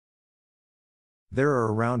There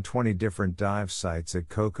are around 20 different dive sites at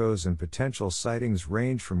Cocos, and potential sightings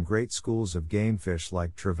range from great schools of gamefish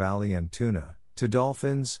like trevally and tuna, to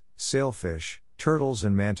dolphins, sailfish, turtles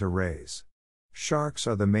and manta rays. Sharks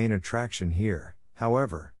are the main attraction here,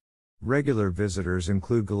 however. Regular visitors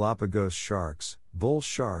include Galapagos sharks, bull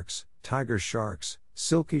sharks, tiger sharks,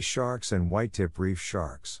 silky sharks and whitetip reef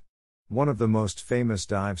sharks. One of the most famous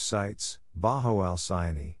dive sites, Bajo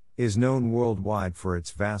Alcyone, is known worldwide for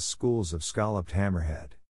its vast schools of scalloped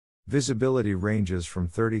hammerhead. Visibility ranges from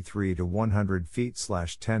 33 to 100 feet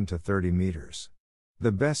 /10 to 30 meters.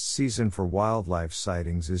 The best season for wildlife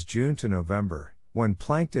sightings is June to November, when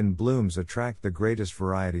plankton blooms attract the greatest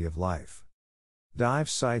variety of life. Dive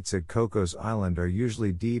sites at Cocos Island are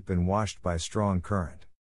usually deep and washed by strong current.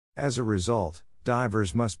 As a result,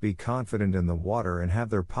 divers must be confident in the water and have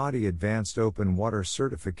their PADI Advanced Open Water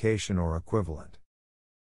certification or equivalent.